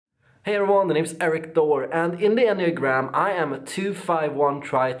Hey everyone, my name is Erik Thor, and in the Enneagram I am a 251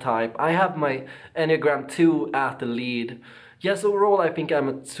 tri-type. I have my Enneagram 2 at the lead. Yes, overall I think I'm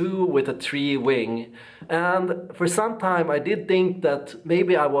a 2 with a 3 wing. And for some time I did think that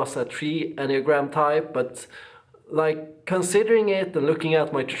maybe I was a 3 Enneagram type, but like considering it and looking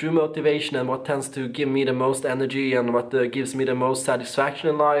at my true motivation and what tends to give me the most energy and what gives me the most satisfaction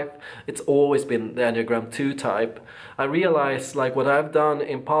in life, it's always been the Enneagram 2 type. I realize like what I've done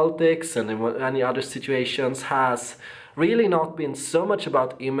in politics and in any other situations has really not been so much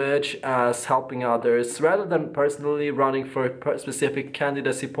about image as helping others. Rather than personally running for a specific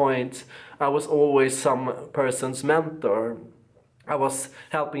candidacy point, I was always some person's mentor. I was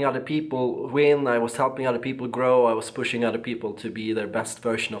helping other people win, I was helping other people grow, I was pushing other people to be their best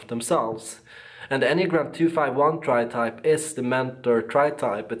version of themselves. And the Enneagram 251 tri-type is the mentor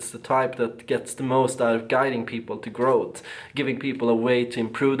tri-type. It's the type that gets the most out of guiding people to growth, giving people a way to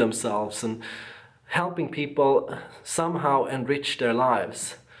improve themselves and helping people somehow enrich their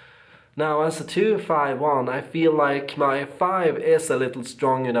lives. Now, as a 251, I feel like my 5 is a little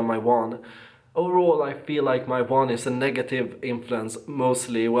stronger than my 1. Overall, I feel like my 1 is a negative influence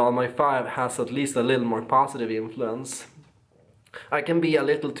mostly, while my 5 has at least a little more positive influence. I can be a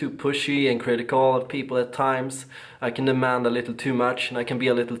little too pushy and critical of people at times. I can demand a little too much and I can be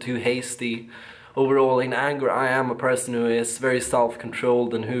a little too hasty. Overall, in anger, I am a person who is very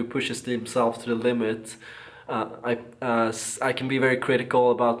self-controlled and who pushes themselves to the limit. I can be very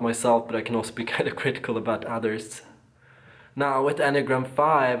critical about myself, but I can also be kind of critical about others. Now, with Enneagram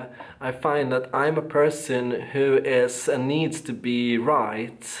 5, I find that I'm a person who is and needs to be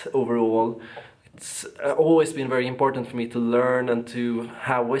right overall. It's always been very important for me to learn and to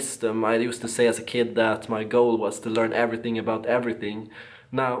have wisdom. I used to say as a kid that my goal was to learn everything about everything.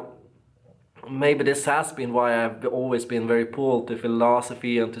 Now, maybe this has been why I've always been very pulled to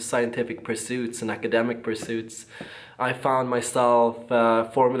philosophy and to scientific pursuits and academic pursuits. I found myself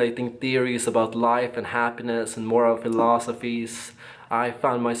formulating theories about life and happiness and moral philosophies. I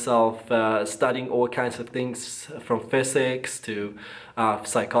found myself studying all kinds of things from physics to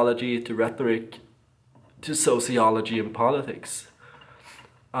psychology to rhetoric to sociology and politics.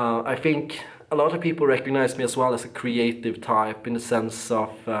 I think a lot of people recognize me as well as a creative type in the sense of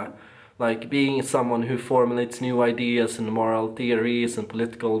like being someone who formulates new ideas and moral theories and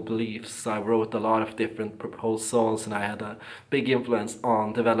political beliefs. I wrote a lot of different proposals and I had a big influence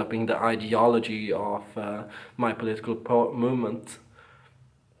on developing the ideology of my political movement.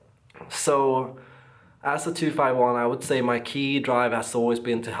 So, as a 251, I would say my key drive has always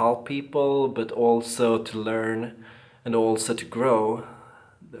been to help people, but also to learn and also to grow.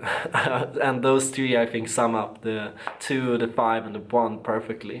 And those three, I think, sum up the 2, the 5 and the 1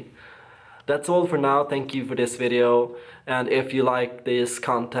 perfectly. That's all for now. Thank you for this video, and if you like this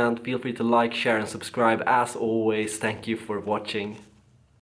content, feel free to like, share and subscribe. As always, thank you for watching.